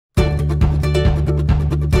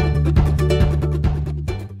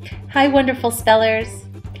Hi, wonderful spellers.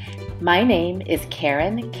 My name is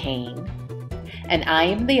Karen Kane, and I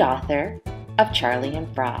am the author of Charlie and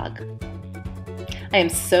Frog. I am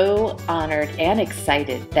so honored and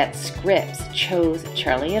excited that Scripps chose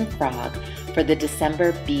Charlie and Frog for the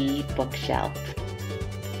December Bee bookshelf.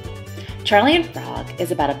 Charlie and Frog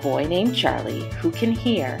is about a boy named Charlie who can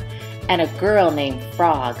hear and a girl named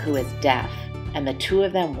Frog who is deaf, and the two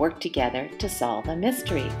of them work together to solve a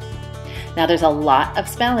mystery. Now there's a lot of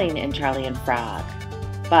spelling in Charlie and Frog,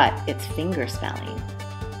 but it's finger spelling.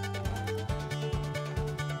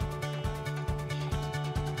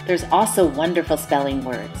 There's also wonderful spelling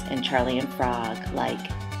words in Charlie and Frog like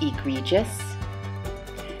egregious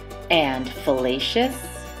and fallacious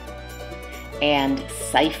and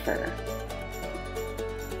cipher.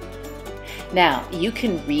 Now, you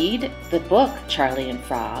can read the book Charlie and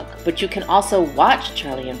Frog, but you can also watch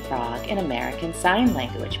Charlie and Frog in American Sign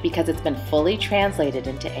Language because it's been fully translated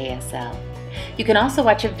into ASL. You can also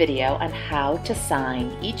watch a video on how to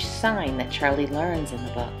sign each sign that Charlie learns in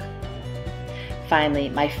the book. Finally,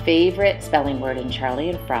 my favorite spelling word in Charlie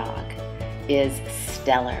and Frog is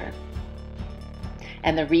stellar.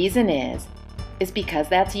 And the reason is because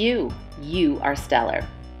that's you. You are stellar.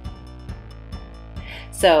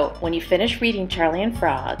 So when you finish reading Charlie and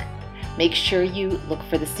Frog, make sure you look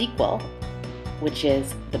for the sequel, which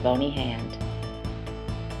is The Bony Hand.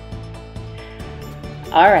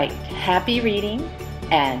 All right, happy reading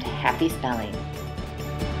and happy spelling.